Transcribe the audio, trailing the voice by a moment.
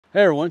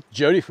Hey everyone,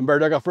 Jody from Bear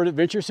Dog Off-Road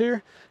Adventures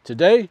here.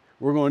 Today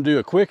we're going to do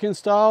a quick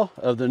install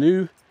of the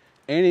new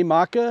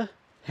anymaka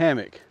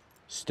hammock.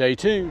 Stay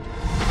tuned.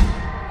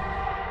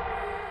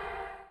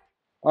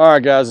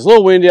 Alright guys, it's a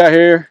little windy out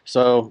here,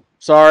 so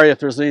sorry if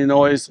there's any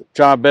noise.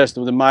 Try my best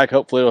with the mic,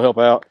 hopefully it'll help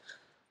out.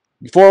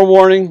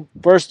 Forewarning,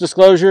 first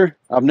disclosure,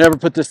 I've never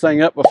put this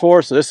thing up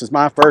before, so this is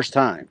my first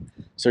time.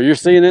 So you're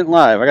seeing it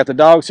live. I got the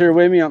dogs here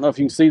with me. I don't know if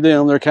you can see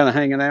them. They're kind of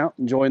hanging out,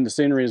 enjoying the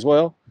scenery as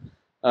well.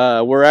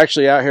 We're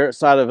actually out here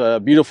outside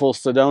of beautiful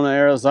Sedona,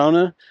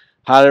 Arizona.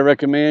 Highly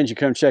recommend you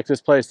come check this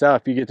place out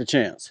if you get the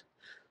chance.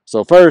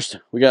 So first,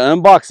 we got to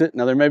unbox it.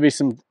 Now there may be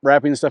some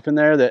wrapping stuff in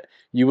there that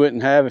you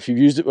wouldn't have if you've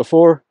used it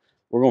before.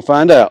 We're going to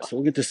find out. So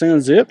we'll get this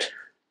unzipped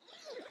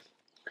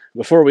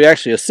before we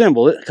actually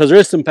assemble it, because there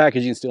is some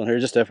packaging still in here,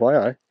 just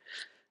FYI.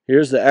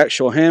 Here's the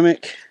actual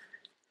hammock.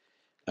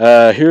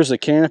 Here's the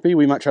canopy.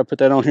 We might try to put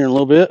that on here in a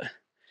little bit.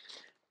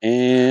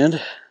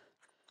 And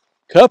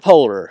cup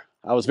holder.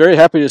 I was very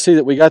happy to see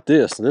that we got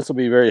this, so this will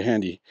be very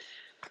handy.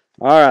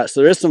 All right,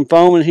 so there's some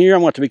foam in here.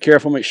 I'm going to have to be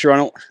careful, make sure I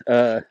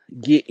don't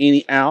get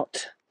any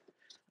out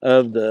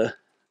of the,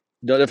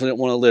 definitely don't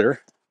want to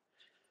litter.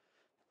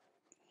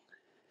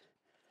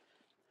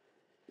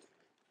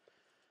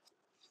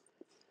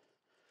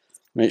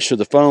 Make sure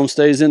the foam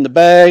stays in the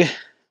bag.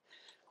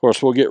 Of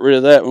course, we'll get rid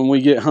of that when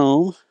we get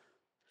home.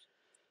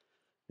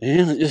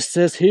 And it just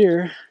says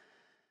here,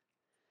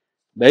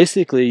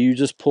 basically you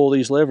just pull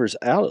these levers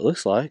out, it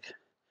looks like.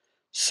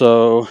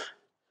 So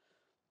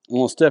I'm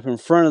going to step in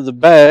front of the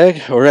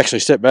bag, or actually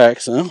step back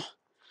some.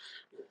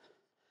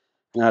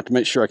 I have to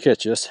make sure I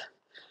catch this.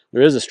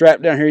 There is a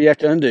strap down here you have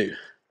to undo.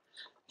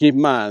 Keep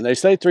in mind, they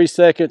say 3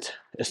 seconds.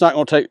 It's not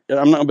going to take,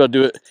 I'm not going to be able to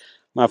do it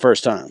my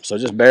first time. So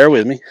just bear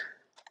with me.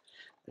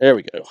 There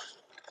we go.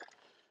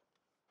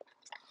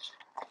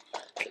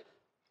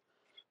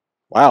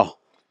 Wow.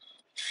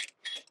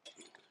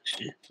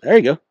 There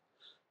you go.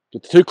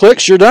 Get the 2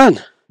 clicks, you're done.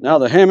 Now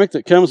the hammock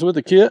that comes with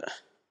the kit,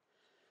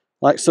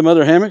 like some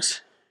other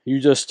hammocks,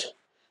 it's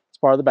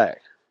part of the bag.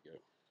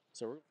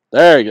 So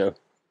there you go.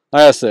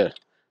 Like I said,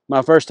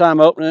 my first time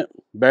opening it,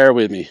 bear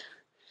with me.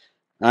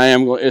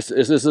 This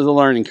is a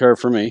learning curve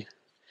for me.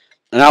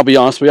 And I'll be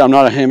honest with you, I'm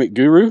not a hammock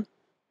guru.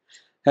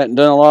 Hadn't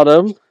done a lot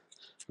of them.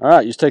 All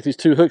right, you just take these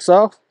 2 hooks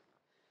off.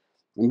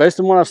 And based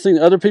on what I've seen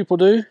other people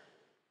do,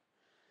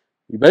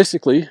 you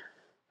basically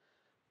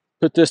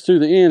put this to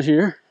the end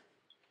here.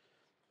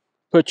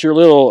 Put your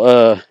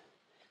little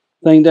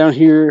thing down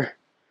here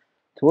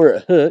to where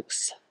it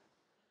hooks.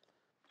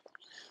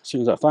 As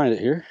soon as I find it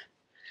here.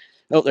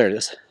 Oh, there it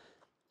is.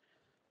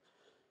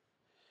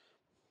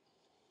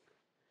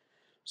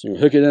 So you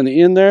hook it in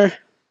the end there.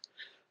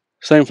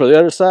 Same for the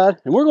other side.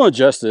 And we're going to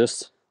adjust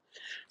this.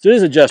 So it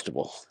is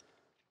adjustable.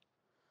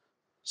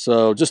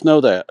 So just know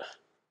that.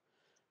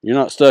 You're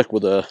not stuck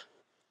with a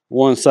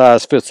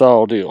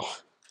one-size-fits-all deal.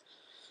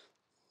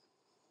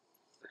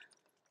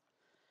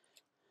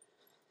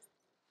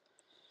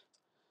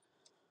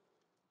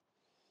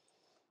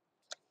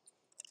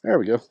 There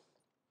we go.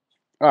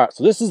 Alright,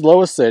 so this is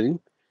lowest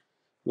setting,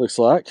 looks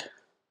like,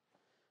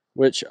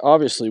 which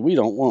obviously we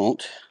don't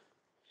want.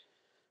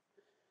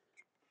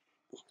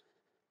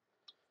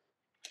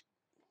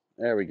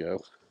 There we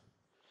go.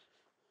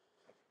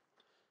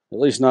 At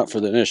least not for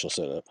the initial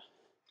setup.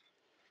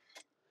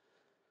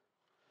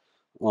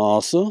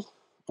 Awesome.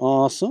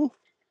 Awesome.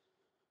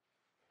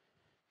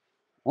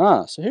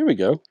 So here we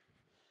go.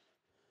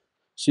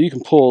 So you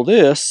can pull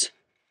this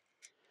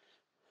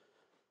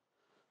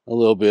a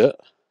little bit.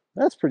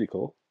 That's pretty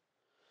cool.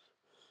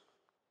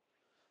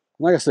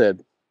 Like I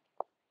said,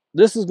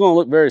 this is going to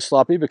look very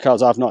sloppy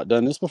because I've not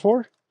done this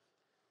before.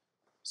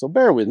 So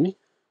bear with me.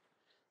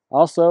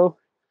 Also,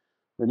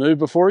 remove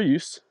before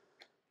use.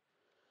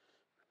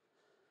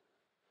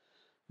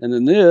 And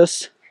then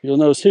this, you'll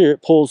notice here,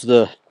 it pulls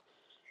the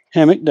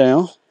hammock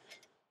down.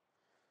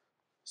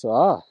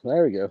 So,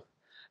 there we go.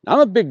 Now,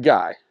 I'm a big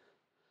guy.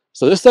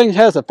 So this thing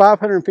has a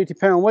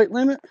 550-pound weight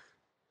limit.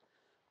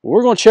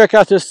 We're going to check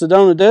out this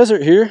Sedona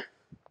Desert here.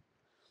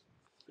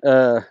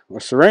 Or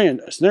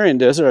Cenarian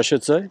Desert, I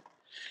should say.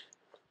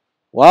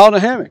 While in a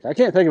hammock. I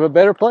can't think of a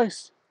better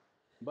place.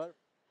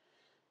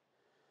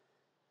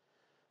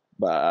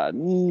 By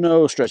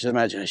no stretch of the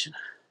imagination.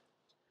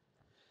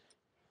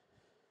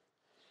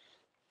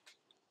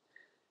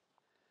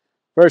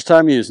 First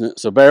time using it,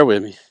 so bear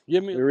with me.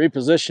 Give me to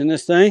reposition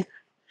this thing.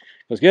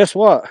 Because guess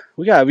what?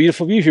 We got a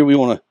beautiful view here we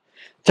want to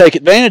take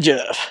advantage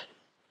of.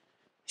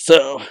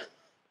 So,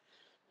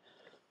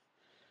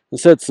 I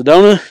said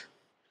Sedona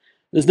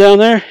is down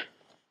there.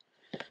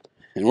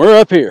 And we're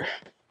up here.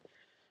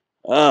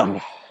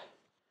 Pull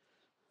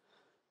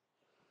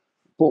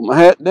my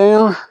hat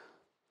down.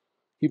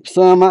 Keep the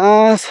sun on my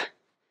eyes.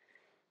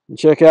 And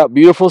check out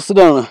beautiful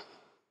Sedona.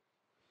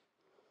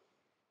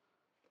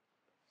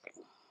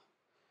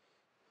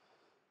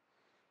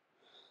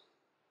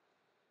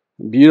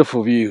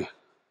 Beautiful view.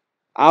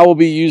 I will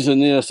be using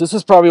this. This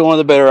is probably one of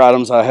the better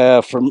items I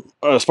have from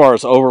as far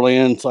as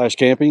overland /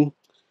 camping.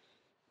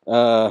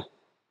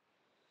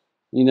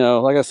 You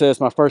know, like I said, it's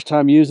my first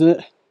time using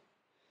it.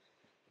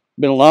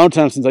 Been a long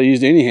time since I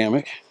used any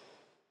hammock.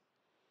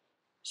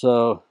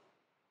 So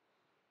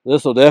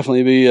this will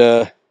definitely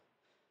be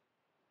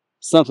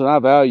something I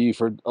value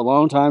for a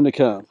long time to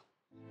come.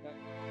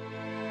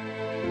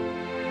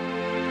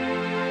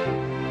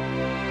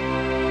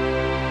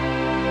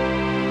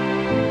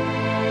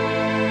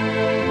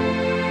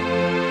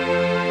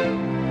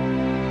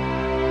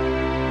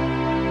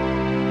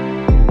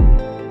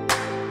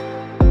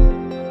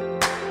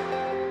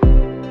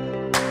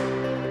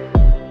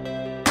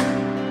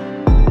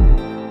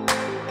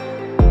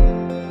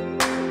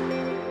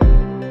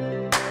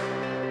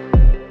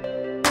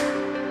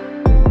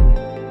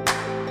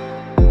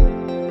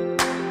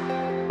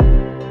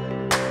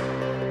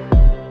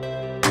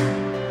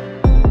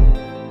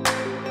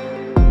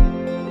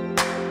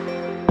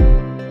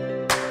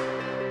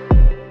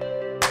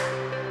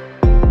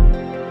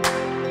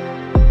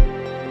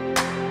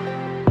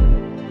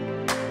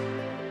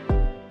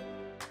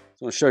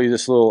 I'm going to show you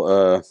this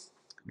little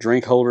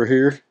drink holder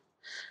here.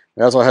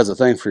 It also has a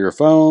thing for your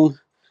phone,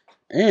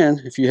 and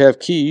if you have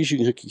keys, you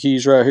can hook your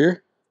keys right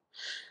here.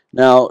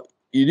 Now,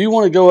 you do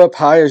want to go up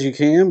high as you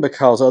can,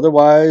 because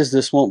otherwise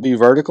this won't be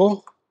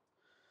vertical.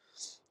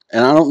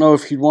 And I don't know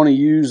if you'd want to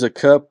use a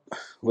cup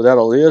without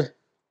a lid,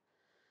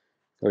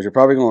 because you're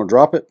probably going to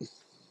drop it,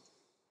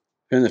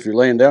 depending if you're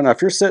laying down. Now,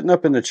 if you're sitting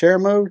up in the chair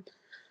mode,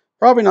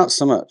 probably not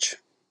so much.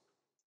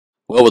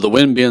 Well, with the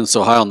wind being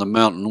so high on the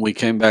mountain, we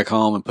came back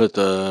home and put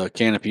the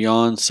canopy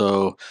on,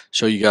 so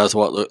show you guys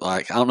what it looked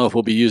like. I don't know if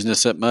we'll be using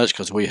this that much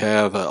because we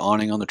have an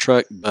awning on the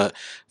truck, but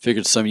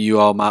figured some of you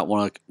all might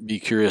want to be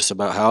curious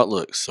about how it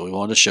looks, so we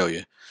wanted to show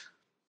you.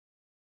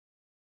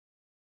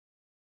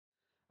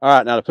 All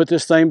right, now to put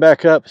this thing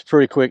back up, it's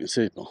pretty quick and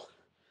simple.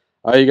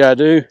 All you gotta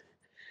do,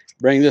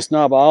 bring this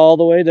knob all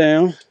the way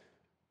down.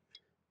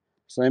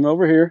 Same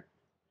over here.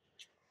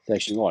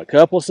 Takes you what, a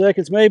couple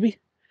seconds maybe,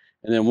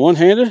 and then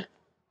one-handed.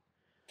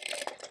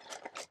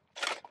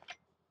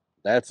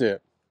 That's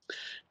it.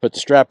 Put the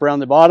strap around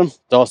the bottom,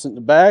 toss it in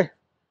the bag.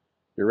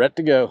 You're ready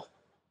to go.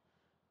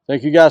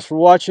 Thank you guys for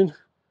watching.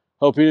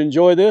 Hope you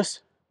enjoy this.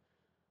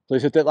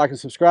 Please hit that like and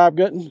subscribe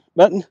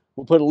button.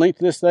 We'll put a link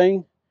to this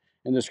thing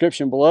in the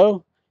description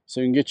below so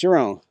you can get your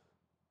own.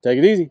 Take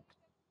it easy.